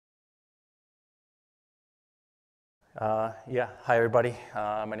Yeah, hi everybody.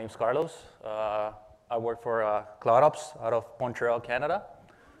 My name's Carlos. I work for CloudOps out of Montreal, Canada.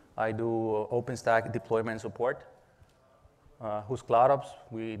 I do OpenStack deployment support. Who's CloudOps?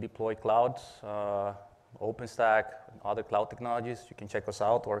 We deploy clouds, OpenStack, other cloud technologies. You can check us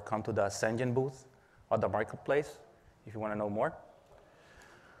out or come to the Sengen booth at the marketplace if you want to know more.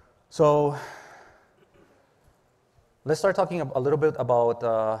 So let's start talking a little bit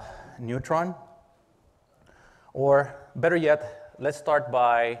about Neutron. Or better yet, let's start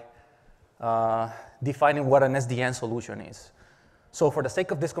by defining what an SDN solution is. So for the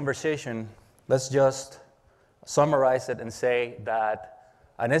sake of this conversation, let's just summarize it and say that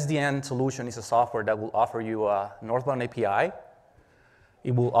an SDN solution is a software that will offer you a northbound API.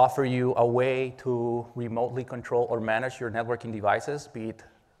 It will offer you a way to remotely control or manage your networking devices, be it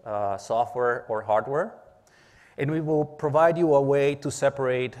software or hardware. And we will provide you a way to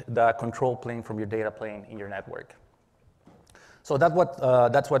separate the control plane from your data plane in your network. So that's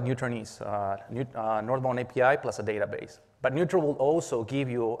what Neutron is, northbound API plus a database. But Neutron will also give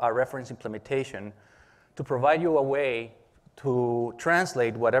you a reference implementation to provide you a way to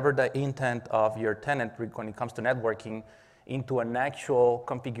translate whatever the intent of your tenant when it comes to networking into an actual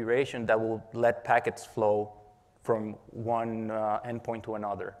configuration that will let packets flow from one endpoint to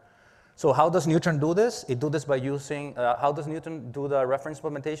another. So how does Neutron do this? It does this by using, how does Neutron do the reference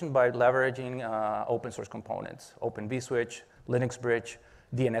implementation? By leveraging open source components, Open vSwitch, Linux Bridge,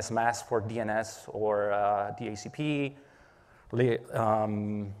 DNS mask for DNS or DHCP,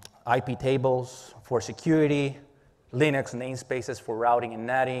 IP tables for security, Linux namespaces for routing and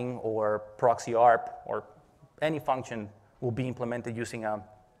netting, or proxy ARP, or any function will be implemented using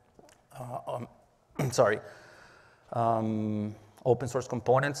open source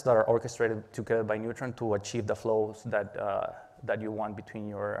components that are orchestrated together by Neutron to achieve the flows that you want between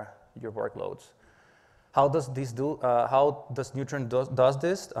your workloads. How does this do? How does Neutron does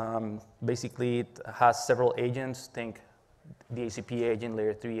this? Basically, it has several agents. Think DHCP agent,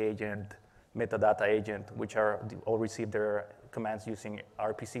 layer 3 agent, metadata agent, which all receive their commands using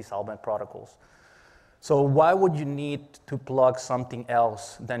RPC solvent protocols. So why would you need to plug something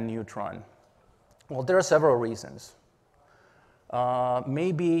else than Neutron? Well, there are several reasons.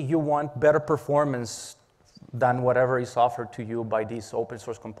 Maybe you want better performance than whatever is offered to you by these open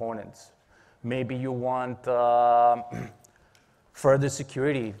source components. Maybe you want further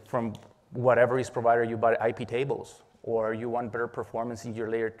security from whatever is provided you by IP tables, or you want better performance in your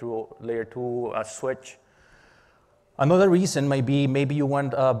layer 2 switch. Another reason might be maybe you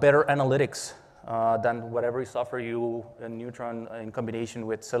want better analytics than whatever is offered you in Neutron in combination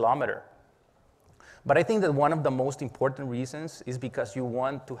with Ceilometer. But I think that one of the most important reasons is because you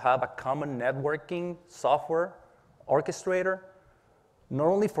want to have a common networking software orchestrator, not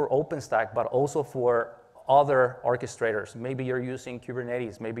only for OpenStack, but also for other orchestrators. Maybe you're using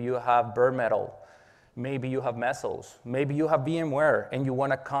Kubernetes, maybe you have bare metal, maybe you have Mesos, maybe you have VMware, and you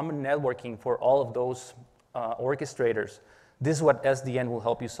want a common networking for all of those orchestrators. This is what SDN will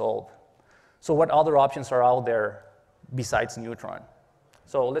help you solve. So what other options are out there besides Neutron?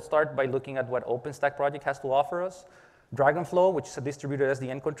 So let's start by looking at what OpenStack project has to offer us. Dragonflow, which is a distributed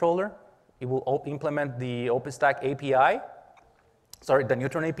SDN controller. It will implement the OpenStack API, the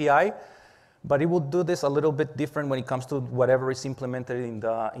Neutron API, but it will do this a little bit different when it comes to whatever is implemented in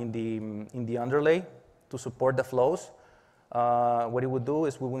the underlay to support the flows. What it would do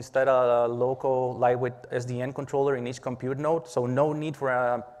is we will instead a local lightweight SDN controller in each compute node, so no need for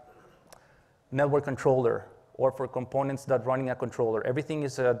a network controller or for components that running a controller. Everything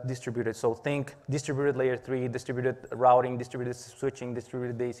is distributed. So think distributed layer 3, distributed routing, distributed switching,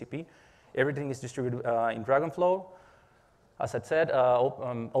 distributed DHCP. Everything is distributed in Dragonflow. As I said,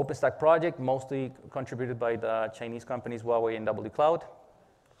 OpenStack project, mostly contributed by the Chinese companies Huawei and W Cloud.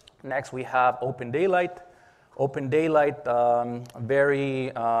 Next, we have Open Daylight. Open Daylight,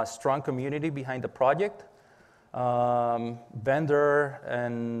 very strong community behind the project. Vendor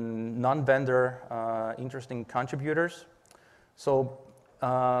and non-vendor interesting contributors. So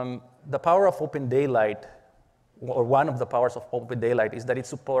the power of Open Daylight, or one of the powers of Open Daylight, is that it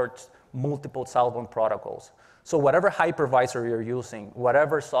supports multiple southbound protocols. So whatever hypervisor you're using,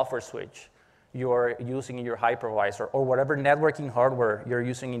 whatever software switch you're using in your hypervisor, or whatever networking hardware you're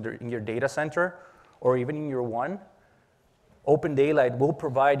using in your data center, or even in your WAN, Open Daylight will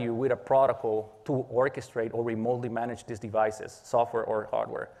provide you with a protocol to orchestrate or remotely manage these devices, software or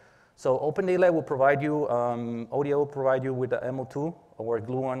hardware. So Open Daylight will provide you, ODA will provide you with the MO2 or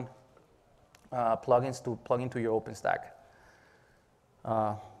Gluon plugins to plug into your OpenStack.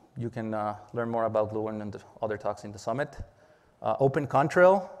 You can learn more about Gluon and the other talks in the summit. Open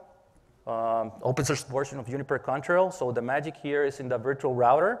Contrail, open source version of Juniper Contrail. So the magic here is in the virtual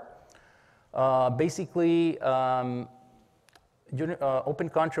router. Basically, Open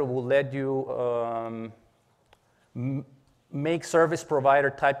Contrail will let you make service provider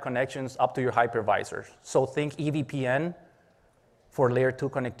type connections up to your hypervisors. So think EVPN for layer 2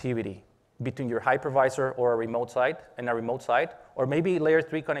 connectivity between your hypervisor or a remote site and a remote site, or maybe layer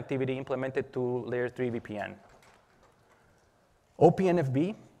 3 connectivity implemented to layer 3 VPN.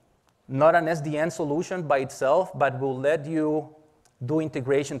 OPNFB, not an SDN solution by itself, but will let you do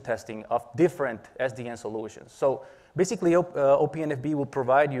integration testing of different SDN solutions. So basically, OPNFB will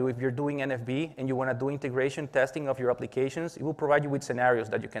provide you, if you're doing NFB and you want to do integration testing of your applications, it will provide you with scenarios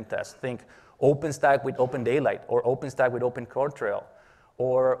that you can test. Think OpenStack with Open Daylight, or OpenStack with Open Contrail,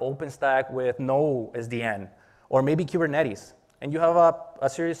 or OpenStack with no SDN, or maybe Kubernetes. And you have a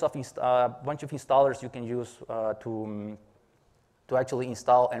series of bunch of installers you can use to actually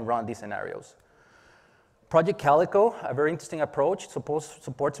install and run these scenarios. Project Calico, a very interesting approach,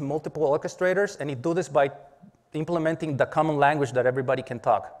 supports multiple orchestrators, and it does this by implementing the common language that everybody can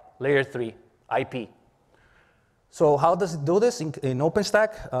talk, layer 3, IP. So how does it do this? In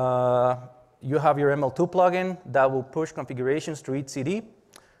OpenStack, you have your ML2 plugin that will push configurations to each CD.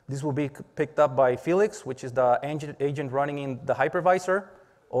 This will be picked up by Felix, which is the agent running in the hypervisor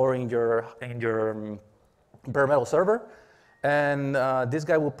or in your bare metal server. And this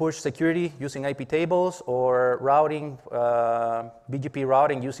guy will push security using IP tables or routing, BGP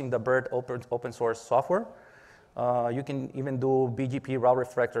routing using the BERT open source software. You can even do BGP route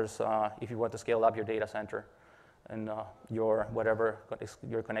reflectors if you want to scale up your data center and your whatever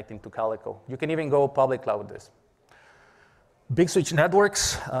you're connecting to Calico. You can even go public cloud with this. Big switch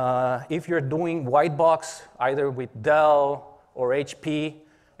networks, if you're doing white box, either with Dell or HP,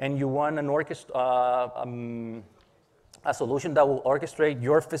 and you want an a solution that will orchestrate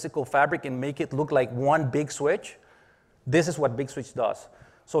your physical fabric and make it look like one big switch, this is what Big Switch does.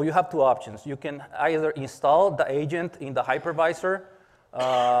 So you have two options. You can either install the agent in the hypervisor,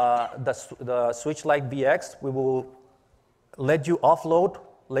 the switch like VX. We will let you offload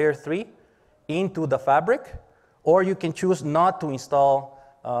layer 3 into the fabric, or you can choose not to install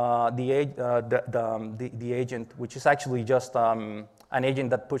the agent, which is actually just an agent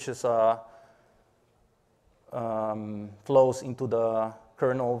that pushes flows into the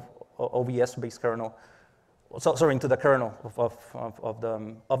kernel, OVS-based kernel. So, sorry, into the kernel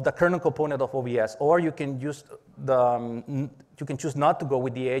of the kernel component of OVS, or you can use you can choose not to go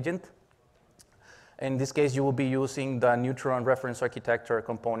with the agent. In this case, you will be using the Neutron reference architecture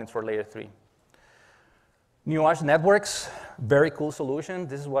components for layer 3. Nuage networks, very cool solution.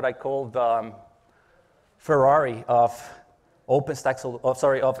 This is what I call the Ferrari of OpenStack,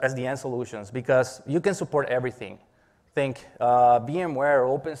 of SDN solutions, because you can support everything. Think VMware,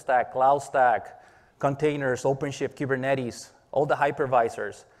 OpenStack, CloudStack, containers, OpenShift, Kubernetes, all the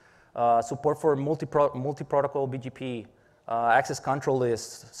hypervisors, support for multi-protocol BGP, access control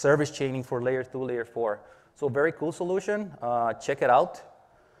lists, service chaining for layer 2, layer 4. So very cool solution. Check it out.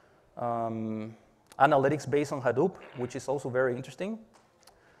 Analytics based on Hadoop, which is also very interesting.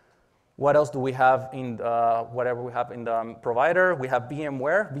 What else do we have in whatever we have in the provider? We have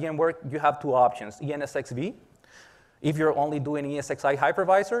VMware. VMware, you have two options, ENSXV, if you're only doing ESXi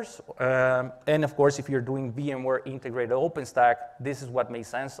hypervisors, and of course, if you're doing VMware integrated OpenStack, this is what makes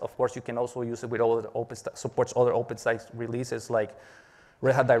sense. Of course, you can also use it with all the OpenStack, supports other OpenStack releases like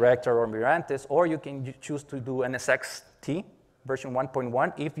Red Hat Director or Mirantis, or you can choose to do NSXT version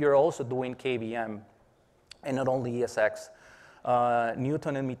 1.1 if you're also doing KVM and not only ESX.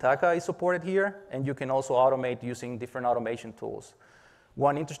 Newton and Mitaka is supported here, and you can also automate using different automation tools.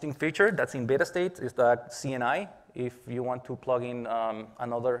 One interesting feature that's in beta state is the CNI, if you want to plug in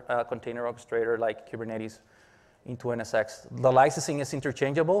another container orchestrator like Kubernetes into NSX. The licensing is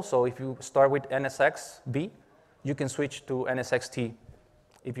interchangeable, so if you start with NSXB, you can switch to NSXT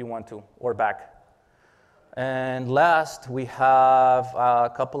if you want to, or back. And last, we have a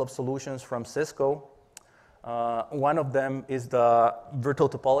couple of solutions from Cisco. One of them is the Virtual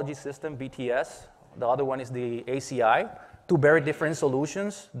Topology System, VTS. The other one is the ACI. Two very different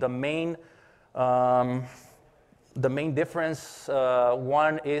solutions. The main difference,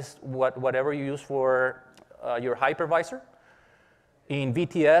 one is whatever you use for your hypervisor. In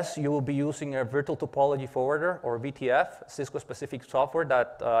VTS, you will be using a Virtual Topology Forwarder, or VTF, Cisco-specific software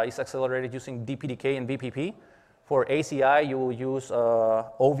that is accelerated using DPDK and VPP. For ACI, you will use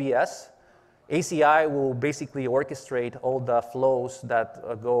OVS. ACI will basically orchestrate all the flows that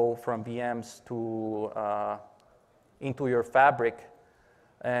go from VMs to into your fabric,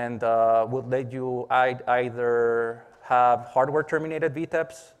 and would let you either have hardware terminated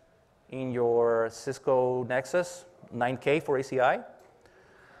VTEPs in your Cisco Nexus, 9K for ACI.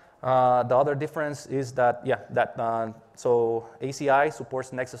 The other difference is that, so ACI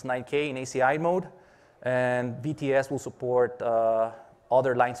supports Nexus 9K in ACI mode, and VTS will support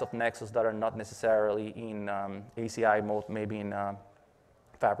other lines of Nexus that are not necessarily in ACI mode, maybe in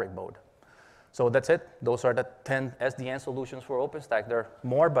Fabric mode. So that's it. Those are the 10 SDN solutions for OpenStack. There are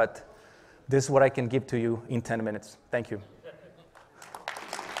more, but this is what I can give to you in 10 minutes. Thank you.